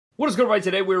What is good, right?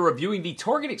 Today we're reviewing the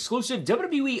Target exclusive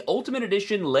WWE Ultimate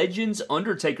Edition Legends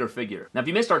Undertaker figure. Now, if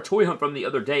you missed our toy hunt from the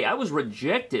other day, I was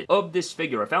rejected of this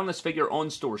figure. I found this figure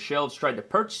on store shelves, tried to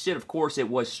purchase it. Of course, it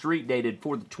was street dated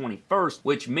for the 21st,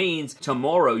 which means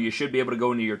tomorrow you should be able to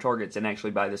go into your Targets and actually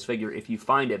buy this figure if you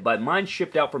find it. But mine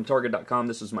shipped out from Target.com.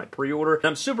 This was my pre-order. And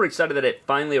I'm super excited that it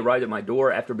finally arrived at my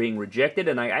door after being rejected,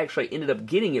 and I actually ended up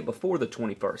getting it before the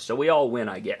 21st. So we all win,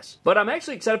 I guess. But I'm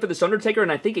actually excited for this Undertaker,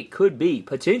 and I think it could be,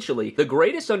 potentially, the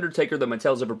greatest Undertaker that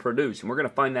Mattel's ever produced, and we're going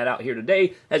to find that out here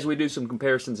today as we do some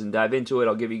comparisons and dive into it.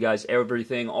 I'll give you guys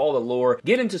everything, all the lore,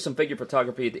 get into some figure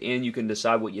photography at the end. You can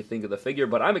decide what you think of the figure,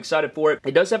 but I'm excited for it.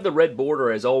 It does have the red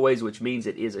border as always, which means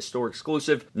it is a store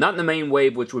exclusive, not in the main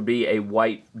wave, which would be a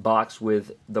white box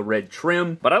with the red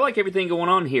trim, but I like everything going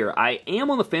on here. I am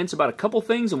on the fence about a couple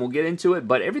things, and we'll get into it,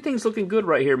 but everything's looking good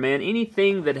right here, man.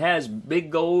 Anything that has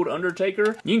big gold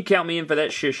Undertaker, you can count me in for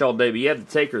that shish all day, but you have the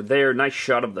Taker there. Nice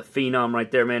shot of the Phenom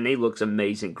right there, man. He looks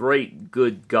amazing. Great,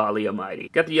 good golly almighty.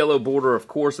 Got the yellow border, of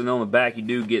course, and on the back you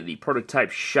do get the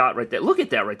prototype shot right there. Look at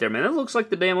that right there, man. That looks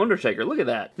like the damn Undertaker. Look at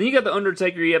that. Then you got the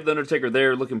Undertaker. You have the Undertaker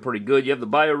there looking pretty good. You have the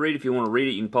bio read. If you want to read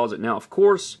it, you can pause it now, of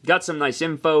course. Got some nice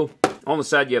info. On the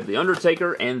side, you have the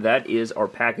Undertaker, and that is our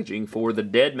packaging for the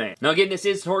Dead Man. Now, again, this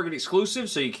is Target exclusive,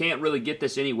 so you can't really get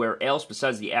this anywhere else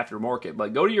besides the aftermarket.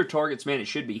 But go to your Targets, man. It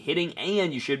should be hitting,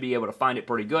 and you should be able to find it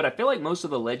pretty good. I feel like most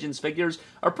of the Legends figures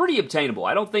are pretty obtainable.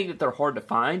 I don't think that they're hard to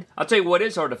find. I'll tell you what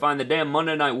is hard to find, the damn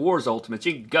Monday Night Wars Ultimates.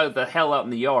 You can go the hell out in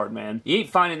the yard, man. You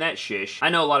ain't finding that shish. I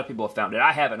know a lot of people have found it.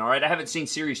 I haven't, all right? I haven't seen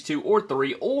Series 2 or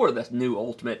 3 or the new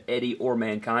Ultimate Eddie or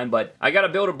Mankind, but I got to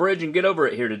build a bridge and get over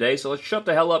it here today, so let's shut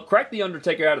the hell up, crack the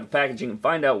Undertaker out of the packaging, and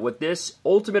find out what this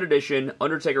Ultimate Edition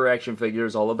Undertaker action figure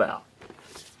is all about.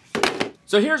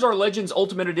 So here's our Legends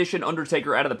Ultimate Edition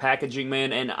Undertaker out of the packaging,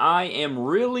 man, and I am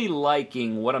really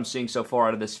liking what I'm seeing so far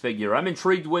out of this figure. I'm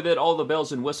intrigued with it, all the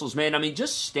bells and whistles, man. I mean,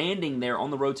 just standing there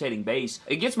on the rotating base,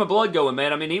 it gets my blood going,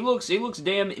 man. I mean, he looks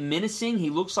damn menacing. He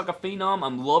looks like a phenom.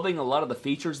 I'm loving a lot of the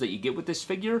features that you get with this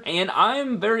figure, and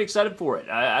I'm very excited for it.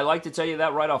 I like to tell you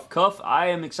that right off cuff. I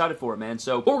am excited for it, man.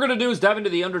 So what we're going to do is dive into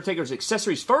the Undertaker's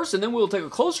accessories first, and then we'll take a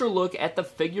closer look at the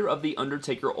figure of the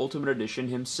Undertaker Ultimate Edition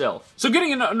himself. So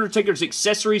getting into Undertaker's accessories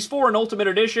for an Ultimate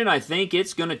Edition, I think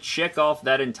it's going to check off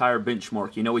that entire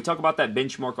benchmark. You know, we talk about that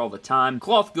benchmark all the time.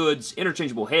 Cloth goods,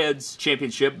 interchangeable heads,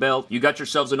 championship belt. You got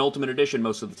yourselves an Ultimate Edition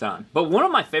most of the time. But one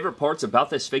of my favorite parts about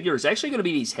this figure is actually going to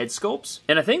be these head sculpts.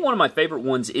 And I think one of my favorite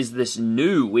ones is this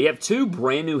new. We have two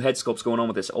brand new head sculpts going on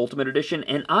with this Ultimate Edition,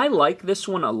 and I like this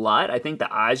one a lot. I think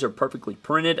the eyes are perfectly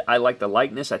printed. I like the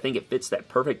likeness. I think it fits that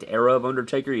perfect era of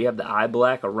Undertaker. You have the eye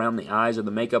black around the eyes, or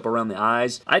the makeup around the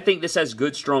eyes. I think this has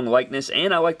good, strong likeness,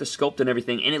 and I like the sculpt and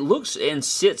everything, and it looks and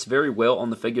sits very well on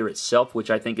the figure itself, which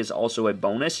I think is also a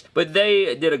bonus. But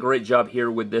they did a great job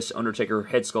here with this Undertaker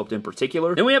head sculpt in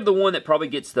particular. Then we have the one that probably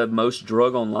gets the most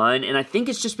drug online, and I think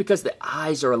it's just because the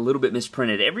eyes are a little bit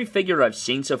misprinted. Every figure I've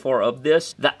seen so far of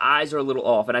this, the eyes are a little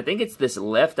off, and I think it's this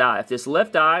left eye. If this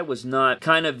left eye was not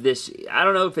kind of this, I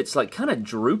don't know if it's like kind of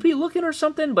droopy looking or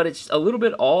something, but it's a little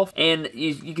bit off, and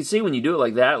you can see when you do it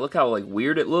like that, look how like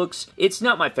weird it looks. It's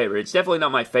not my favorite. It's definitely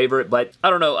not my favorite, but I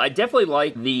don't know. I definitely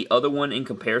like the other one in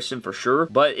comparison for sure,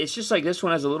 but it's just like this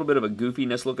one has a little bit of a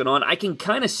goofiness looking on. I can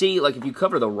kind of see, like if you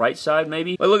cover the right side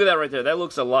maybe, but look at that right there. That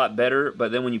looks a lot better,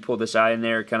 but then when you pull this eye in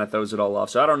there, it kind of throws it all off.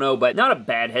 So I don't know, but not a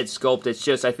bad head sculpt. It's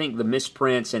just, I think the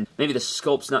misprints and maybe the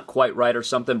sculpt's not quite right or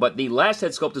something, but the last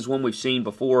head sculpt is one we've seen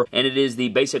before, and it is the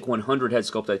basic 100 head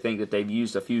sculpt, I think, that they've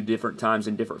used a few different times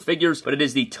in different figures, but it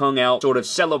is the tongue out sort of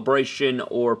celebration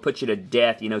or put you to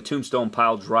death, you know, tombstone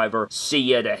pile driver, see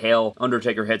ya to hell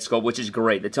Undertaker head sculpt, which is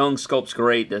great. The tongue sculpt's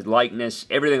great, the likeness,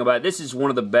 everything about it. This is one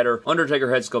of the better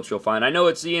Undertaker head sculpts you'll find. I know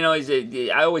it's, you know,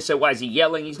 I always say, why is he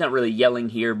yelling? He's not really yelling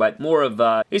here, but more of,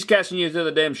 he's casting you to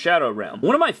the damn shadow realm.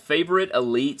 One of my favorite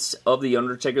elites of the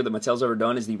Undertaker that Mattel's ever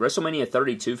done is the WrestleMania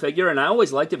 32 figure, and I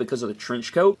always liked it because of the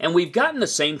trench coat, and we've gotten the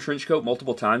same trench coat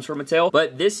multiple times from Mattel,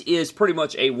 but this is pretty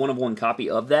much a one-of-one copy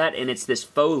of that, and it's this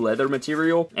faux leather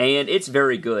material, and it's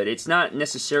very good. It's not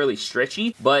necessarily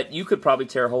stretchy, but you could probably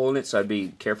tear a hole in it, so I'd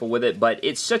be careful with it, but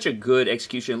it's such a good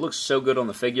execution. It looks so good on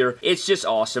the figure. It's just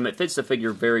awesome. It fits the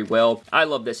figure very well. I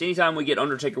love this. Anytime we get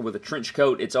Undertaker with a trench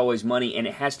coat, it's always money, and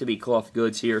it has to be cloth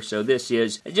goods here, so this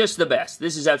is just the best.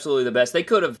 This is absolutely the best. They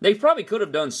probably could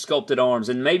have done sculpted arms,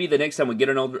 and maybe the next time we get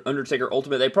an Undertaker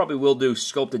Ultimate, they probably will do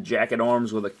sculpted jacket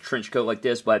arms with a trench coat like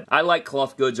this, but I like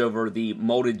cloth goods over the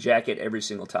molded jacket every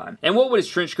single time. And what would his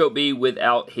trench coat be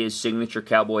without his signature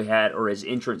cowboy hat or his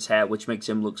entrance hat, which makes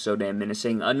him look so damn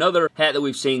menacing? another hat that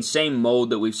we've seen, same mold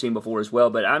that we've seen before as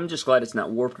well, but I'm just glad it's not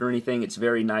warped or anything. It's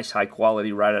very nice, high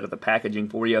quality right out of the packaging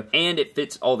for you, and it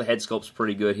fits all the head sculpts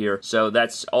pretty good here, so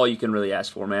that's all you can really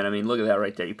ask for, man. I mean, look at that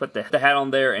right there. You put the hat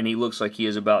on there, and he looks like he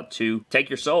is about to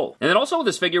take your soul. And then also with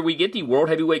this figure, we get the World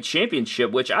Heavyweight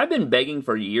Championship, which I've been begging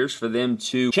for years for them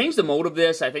to change the mold of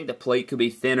this. I think the plate could be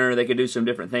thinner. They could do some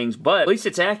different things, but at least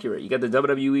it's accurate. You got the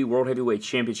WWE World Heavyweight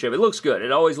Championship. It looks good.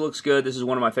 It always looks good. This is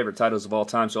one of my favorite titles of all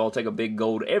time, so I'll take a big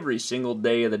gold every single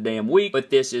day of the damn week, but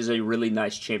this is a really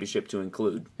nice championship to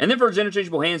include. And then for his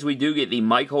interchangeable hands, we do get the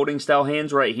mic holding style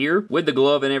hands right here with the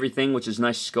glove and everything, which is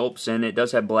nice sculpts, and it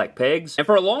does have black pegs. And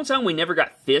for a long time, we never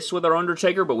got fists with our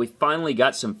Undertaker, but we finally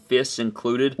got some fists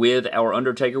included with our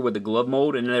Undertaker with the glove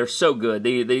mold, and they're so good.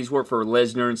 These work for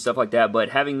Lesnar and stuff like that, but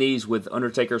having these with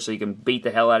Undertaker so you can beat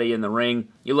the hell out of you in the ring,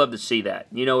 you love to see that.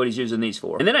 You know what he's using these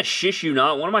for. And then I shish you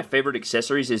not, one of my favorite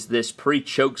accessories is this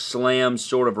pre-choke slam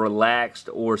sort of relaxed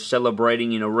or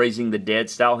celebrating, you know, raising the dead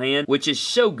style hand, which is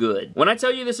so good. When I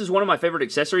tell you this is one of my favorite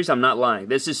accessories, I'm not lying.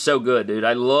 This is so good, dude.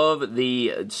 I love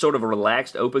the sort of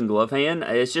relaxed open glove hand.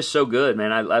 It's just so good,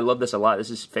 man. I love this a lot. This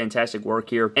is fantastic work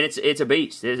here, and it's a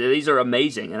beast. These are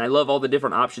amazing, and I love all the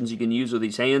different options you can use with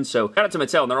these hands, so shout out to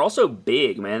Mattel. And they're also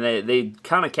big, man. They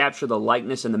kind of capture the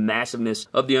likeness and the massiveness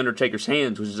of the Undertaker's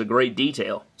hands, which is a great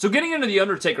detail. So getting into the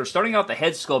Undertaker, starting out the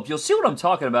head sculpt, you'll see what I'm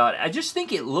talking about. I just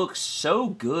think it looks so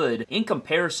good in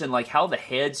comparison, like how the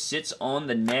head sits on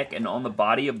the neck and on the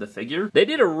body of the figure. They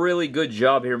did a really good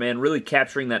job here, man, really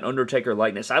capturing that Undertaker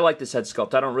likeness. I like this head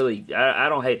sculpt. I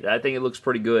don't hate it. I think it looks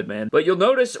pretty good, man. But you'll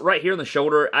notice right here in the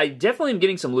shoulder, I definitely am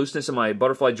getting some looseness in my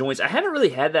butterfly joints. I haven't really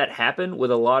had that happen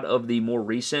with a lot of the more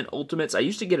recent Ultimates. I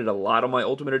used to get it a lot on my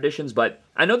Ultimate Editions, but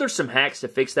I know there's some hacks to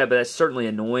fix that, but that's certainly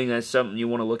annoying. That's something you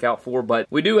want to look out for. But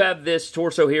we do have this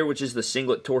torso here, which is the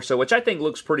singlet torso, which I think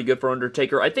looks pretty good for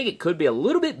Undertaker. I think it could be a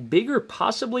little bit bigger,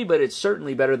 possibly, but it's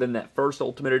certainly better than that first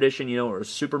Ultimate Edition, you know, or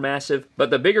super massive. But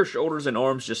the bigger shoulders and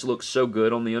arms just look so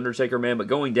good on the Undertaker, man. But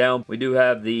going down, we do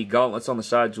have the gauntlets on the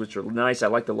sides, which are nice. I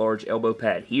like the large elbow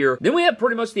pad here. Then we have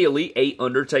pretty much the Elite 8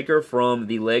 Undertaker from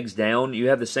the legs down. You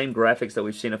have the same graphics that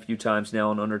we've seen a few times now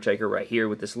on Undertaker right here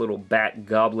with this little bat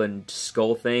goblin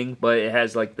skull thing, but it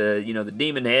has like the, you know, the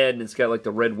demon head, and it's got like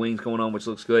the red wings going on, which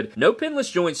looks good. No pinless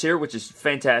joints here, which is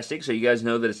fantastic, so you guys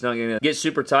know that it's not going to get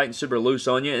super tight and super loose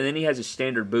on you. And then he has his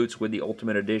standard boots with the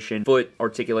Ultimate Edition foot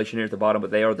articulation here at the bottom,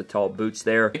 but they are the tall boots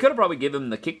there. They could have probably given him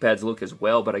the kick pads look as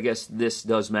well, but I guess this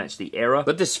does match the era.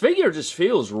 But this figure just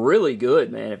feels really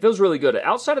good, man. It feels really good.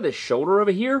 Outside of this shoulder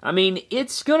over here, I mean,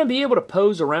 it's going to be able to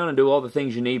pose around and do all the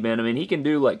things you need, man. I mean, he can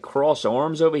do like cross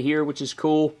arms over here, which is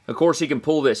cool. Of course, he can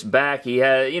pull this back. He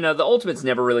has, you know, the Ultimates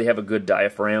never really have a good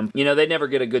diaphragm. You know, they never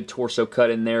get a good torso cut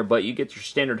in there, but you get your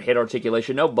standard head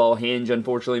articulation. No ball hinge,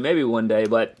 unfortunately, maybe one day,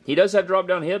 but he does have drop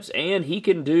down hips, and he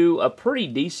can do a pretty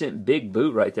decent big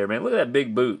boot right there, man. Look at that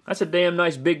big boot. That's a damn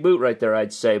nice big boot right there,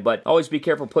 I'd say, but always be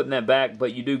careful putting that back,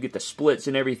 but you do get the splits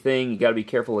and everything. You got to be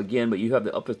careful again, but you have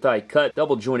the upper thigh cut,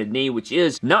 double jointed knee, which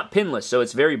is not pinless, so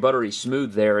it's very buttery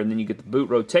smooth there, and then you get the boot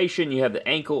rotation, you have the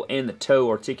ankle and the toe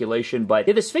articulation, but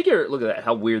yeah, this figure, look at that,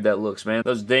 how weird that looks, man.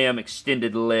 Those damn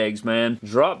extended legs, man.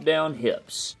 Drop down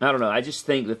hips. I don't know, I just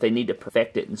think that they need to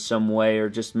perfect it in some way, or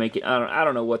just make it, I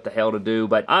don't know what the hell to do,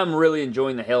 but I'm really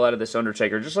enjoying the hell out of this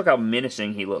Undertaker. Just look how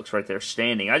menacing he looks right there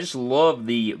standing. I just love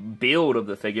the build of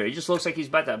the figure. He just looks like he's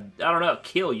about to, I don't know,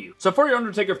 kill you. So for your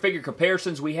Undertaker figure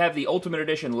comparisons, we have the Ultimate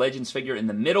Edition Legends figure in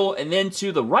the middle, and then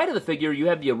to the right of the figure, you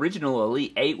have the original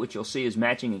Elite 8, which you'll see is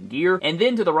matching in gear, and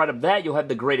then to the right of that, you'll have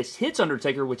the Greatest Hits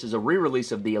Undertaker, which is a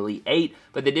re-release of the Elite 8,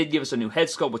 but they did give us a new head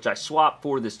sculpt, which I swapped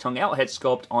for this tongue-out head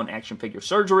sculpt on Action Figure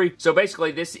Surgery. So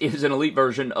basically, this is an Elite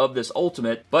version of this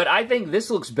Ultimate, but I think this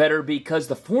looks better because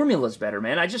the formula's better,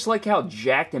 man. I just like how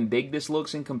jacked and big this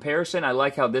looks in comparison. I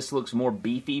like how this looks more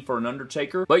beefy for an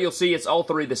Undertaker, but you'll see it's all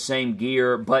three the same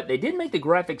gear, but they did make the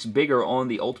graphics bigger on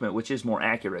the Ultimate, which is more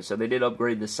accurate, so they did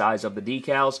upgrade the size of the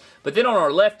decals. But then on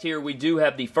our left here, we do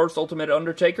have the first Ultimate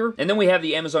Undertaker, and then we have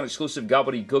the Amazon exclusive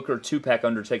Gobbledygooker 2-pack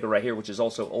Undertaker right here, which is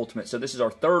also Ultimate. So this is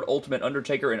our third Ultimate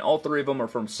Undertaker, and all three of them are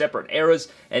from separate eras,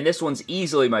 and this one's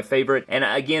easily my favorite. And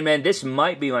again, man, this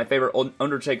might be my favorite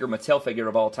Undertaker Mattel figure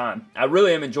of all time. I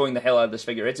really am enjoying the hell out of this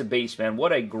figure. It's a beast, man.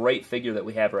 What a great figure that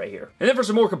we have right here. And then for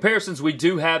some more comparisons, we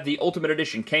do have the Ultimate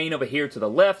Edition Kane over here to the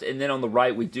left, and then on the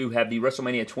right, we do have the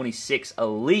WrestleMania 26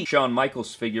 Elite Shawn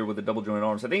Michaels figure with the double jointed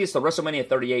arms. I think it's the WrestleMania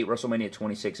 38, WrestleMania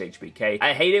 26 HBK.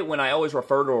 I hate it when I always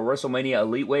refer to a WrestleMania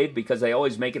Elite wave because they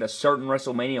always make it a certain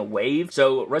WrestleMania wave.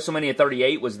 So WrestleMania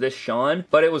 38 was this Shawn,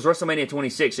 but it was WrestleMania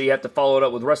 26, so you have to follow it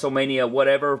up with WrestleMania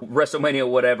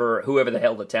whatever, whoever the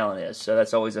hell the talent is. So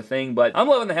that's always a thing, but I'm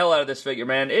loving the hell out of this figure,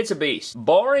 man. It's a beast.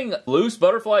 Bar barring loose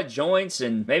butterfly joints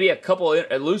and maybe a couple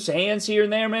of loose hands here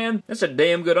and there, man, that's a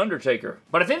damn good Undertaker.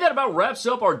 But I think that about wraps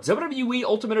up our WWE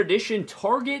Ultimate Edition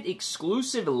Target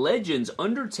exclusive Legends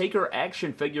Undertaker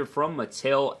action figure from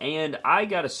Mattel, and I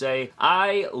gotta say,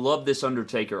 I love this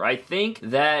Undertaker. I think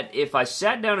that if I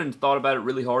sat down and thought about it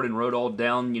really hard and wrote all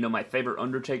down, you know, my favorite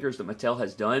Undertakers that Mattel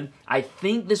has done, I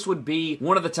think this would be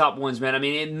one of the top ones, man. I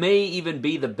mean, it may even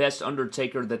be the best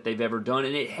Undertaker that they've ever done,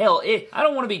 and I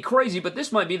don't want to be crazy, but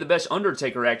this might be the best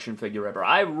Undertaker action figure ever.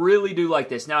 I really do like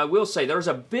this. Now, I will say,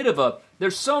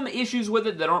 there's some issues with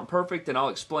it that aren't perfect, and I'll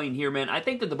explain here, man. I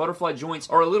think that the butterfly joints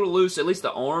are a little loose, at least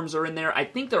the arms are in there. I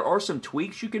think there are some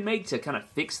tweaks you can make to kind of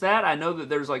fix that. I know that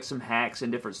there's like some hacks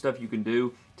and different stuff you can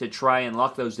do to try and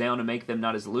lock those down and make them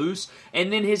not as loose.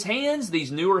 And then his hands,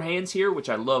 these newer hands here, which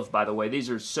I love, by the way. These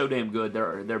are so damn good.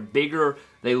 They're bigger.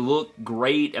 They look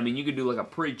great. I mean, you could do like a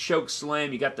pre-choke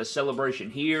slam. You got the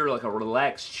celebration here, like a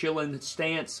relaxed, chilling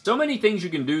stance. So many things you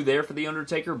can do there for The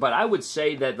Undertaker, but I would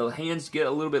say that the hands get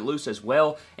a little bit loose as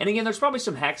well. And again, there's probably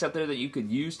some hacks out there that you could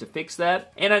use to fix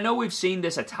that. And I know we've seen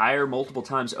this attire multiple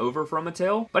times over from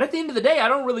Mattel, but at the end of the day, I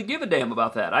don't really give a damn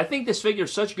about that. I think this figure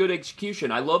is such good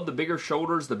execution. I love the bigger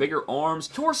shoulders, the bigger arms.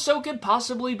 Torso could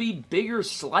possibly be bigger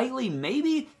slightly,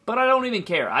 maybe, but I don't even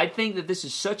care. I think that this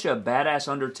is such a badass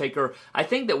Undertaker. I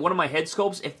think that one of my head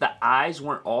sculpts, if the eyes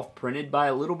weren't off printed by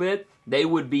a little bit, they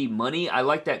would be money. I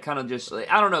like that kind of just,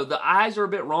 I don't know, the eyes are a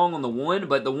bit wrong on the one,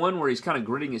 but the one where he's kind of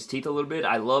gritting his teeth a little bit,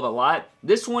 I love a lot.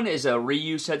 This one is a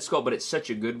reuse head sculpt, but it's such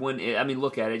a good one. I mean,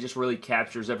 look at it. It just really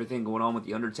captures everything going on with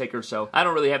The Undertaker, so I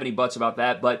don't really have any buts about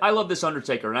that, but I love this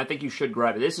Undertaker, and I think you should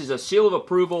grab it. This is a seal of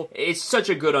approval. It's such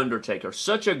a good Undertaker.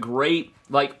 Such a great,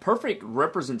 like, perfect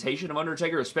representation of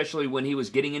Undertaker, especially when he was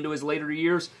getting into his later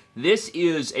years. This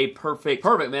is a perfect,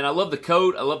 man. I love the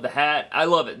coat. I love the hat. I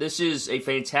love it. This is a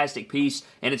fantastic piece,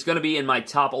 and it's going to be in my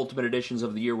top Ultimate Editions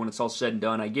of the year when it's all said and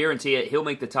done. I guarantee it. He'll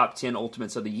make the top 10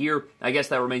 Ultimates of the year. I guess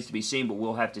that remains to be seen, but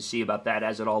we'll have to see about that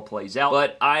as it all plays out.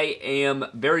 But I am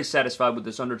very satisfied with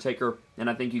this Undertaker, and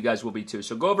I think you guys will be too.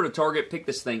 So go over to Target, pick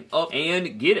this thing up,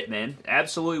 and get it, man.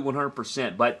 Absolutely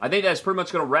 100%. But I think that's pretty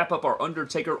much going to wrap up our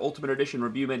Undertaker Ultimate Edition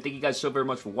review, man. Thank you guys so very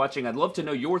much for watching. I'd love to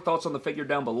know your thoughts on the figure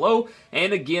down below.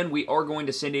 And again, we are going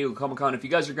to San Diego Comic-Con. If you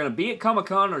guys are going to be at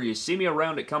Comic-Con or you see me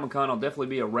around at Comic-Con, I'll definitely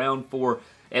be around for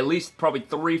at least probably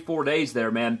 3-4 days there,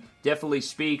 man. Definitely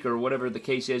speak or whatever the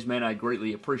case is, man. I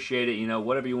greatly appreciate it. You know,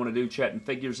 whatever you want to do, chatting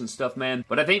figures and stuff, man.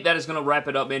 But I think that is going to wrap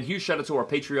it up, man. Huge shout out to our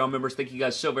Patreon members. Thank you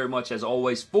guys so very much, as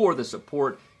always, for the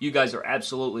support. You guys are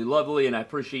absolutely lovely, and I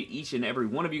appreciate each and every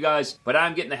one of you guys. But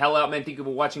I'm getting the hell out, man. Thank you for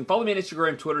watching. Follow me on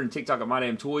Instagram, Twitter, and TikTok at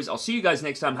MyDamnToys. I'll see you guys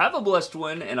next time. Have a blessed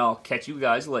one, and I'll catch you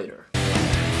guys later.